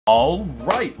All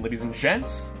right, ladies and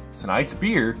gents, tonight's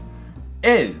beer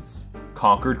is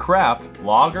Concord Craft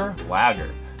Lager.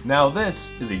 Now this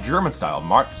is a German-style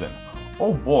Marzen.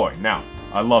 Oh boy, now,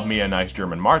 I love me a nice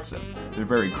German Marzen. They're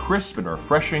very crisp and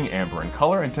refreshing, amber in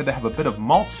color, and tend to have a bit of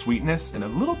malt sweetness and a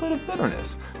little bit of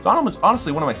bitterness. It's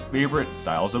honestly one of my favorite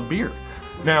styles of beer.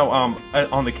 Now,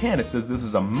 on the can it says this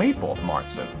is a maple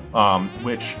Marzen,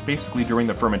 which basically during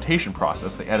the fermentation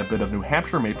process they add a bit of New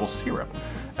Hampshire maple syrup.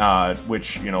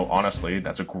 Which, you know, honestly,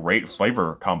 that's a great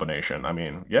flavor combination. I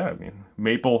mean, yeah,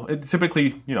 maple,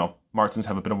 typically, you know, Marzens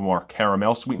have a bit of a more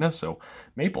caramel sweetness, so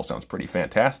maple sounds pretty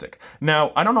fantastic.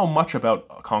 Now, I don't know much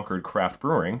about Concord Craft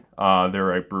Brewing.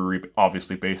 They're a brewery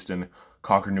obviously based in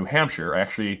Concord, New Hampshire. I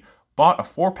actually bought a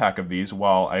 4-pack of these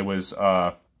while I was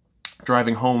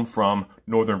driving home from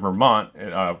northern Vermont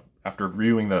after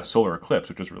viewing the solar eclipse,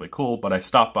 which was really cool, but I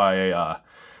stopped by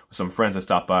some friends. I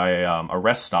stopped by a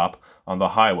rest stop on the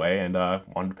highway and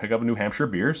wanted to pick up a New Hampshire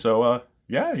beer. So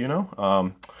yeah, you know,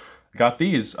 I got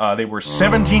these. They were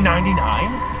 $17.99.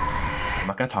 I'm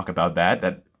not gonna talk about that.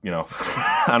 That, you know,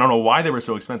 I don't know why they were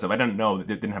so expensive. I didn't know that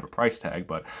it didn't have a price tag,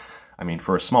 but I mean,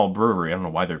 for a small brewery, I don't know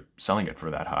why they're selling it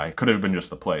for that high. Could have been just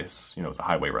the place, you know, it's a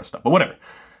highway rest stop, but whatever.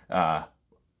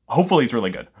 Hopefully it's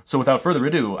really good. So without further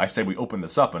ado, I say we open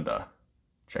this up and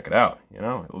check it out. You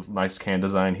know, nice can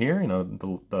design here. You know,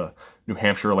 the New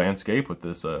Hampshire landscape with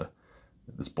this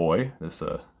this boy, this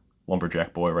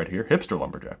lumberjack boy right here, hipster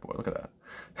lumberjack boy. Look at that,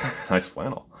 nice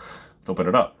flannel. Let's open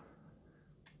it up.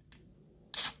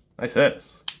 Nice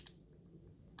hiss.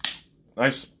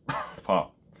 Nice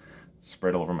pop.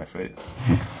 Spread all over my face.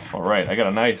 All right, I got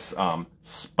a nice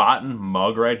Spaten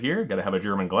mug right here. Got to have a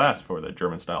German glass for the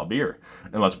German style beer,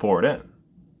 and let's pour it in.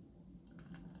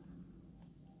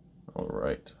 All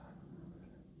right.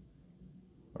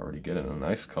 Already getting a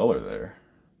nice color there.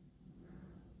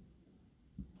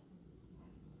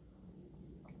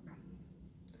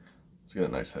 Let's get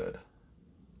a nice head.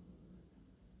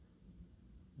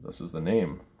 This is the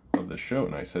name of the show,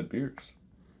 Nice Head Beers.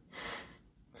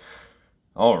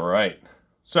 All right.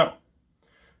 So,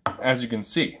 as you can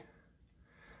see,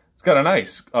 it's got a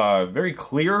nice, very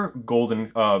clear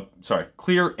golden,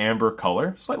 clear amber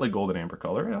color, slightly golden amber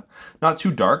color, yeah. Not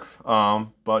too dark,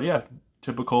 but yeah,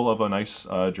 typical of a nice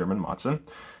German Marzen.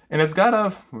 And it's got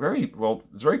a very, well,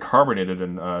 it's very carbonated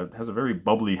and has a very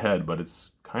bubbly head, but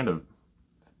it's kind of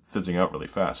fizzing out really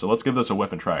fast. So let's give this a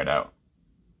whiff and try it out.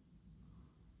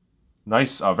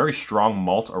 Nice, very strong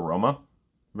malt aroma.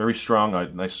 Very strong,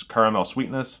 nice caramel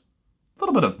sweetness. A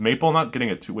little bit of maple, not getting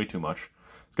it way too much.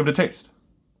 Let's give it a taste.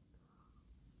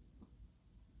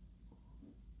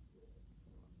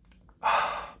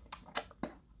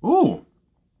 Ooh.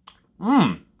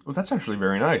 Oh, that's actually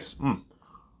very nice.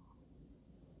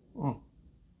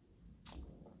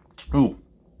 Ooh.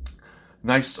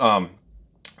 Nice,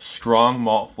 strong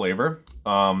malt flavor.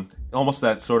 Almost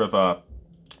that sort of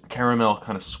caramel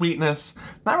kind of sweetness.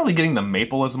 Not really getting the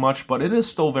maple as much, but it is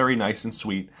still very nice and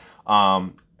sweet.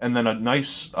 And then a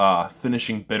nice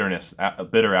finishing bitterness,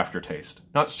 bitter aftertaste.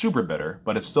 Not super bitter,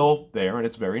 but it's still there and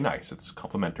it's very nice. It's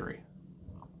complimentary.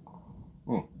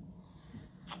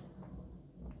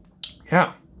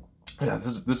 Yeah,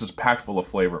 this is packed full of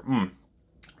flavor.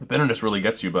 The bitterness really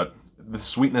gets you, but the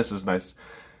sweetness is nice.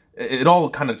 It all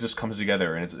kind of just comes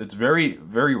together, and it's very,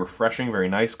 very refreshing, very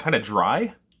nice, kind of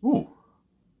dry. Ooh.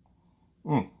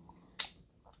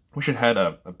 Wish it had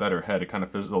a better head. It kind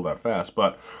of fizzled out fast,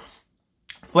 but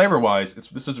flavor-wise,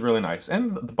 this is really nice,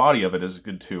 and the body of it is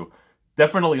good too.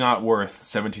 Definitely not worth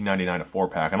 $17.99 a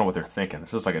 4-pack. I don't know what they're thinking.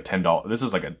 This is like a $10. This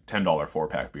is like a $10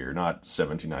 4-pack beer, not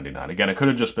 $17.99. Again, it could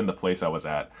have just been the place I was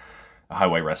at, a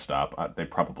highway rest stop. They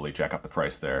probably jack up the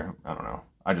price there. I don't know.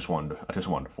 I just wanted a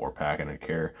 4-pack. I didn't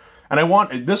care.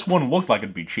 And this one looked like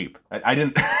it'd be cheap. I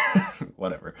didn't.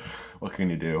 Whatever. What can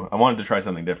you do? I wanted to try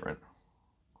something different.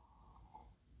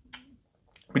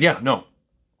 But yeah, no,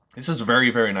 this is a very,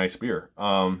 very nice beer.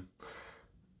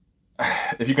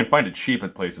 If you can find it cheap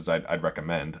at places, I'd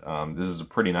recommend. This is a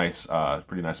pretty nice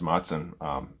Marzen,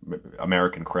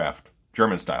 American craft,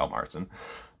 German style Marzen,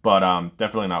 but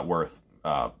definitely not worth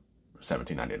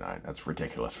 $17.99. That's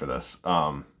ridiculous for this.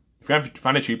 If you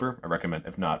find it cheaper, I recommend.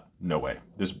 If not, no way.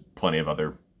 There's plenty of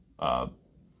other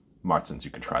Marzens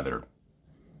you can try that are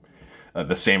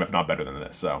the same, if not better than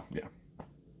this. So yeah.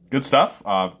 Good stuff.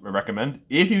 I recommend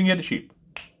if you can get it cheap.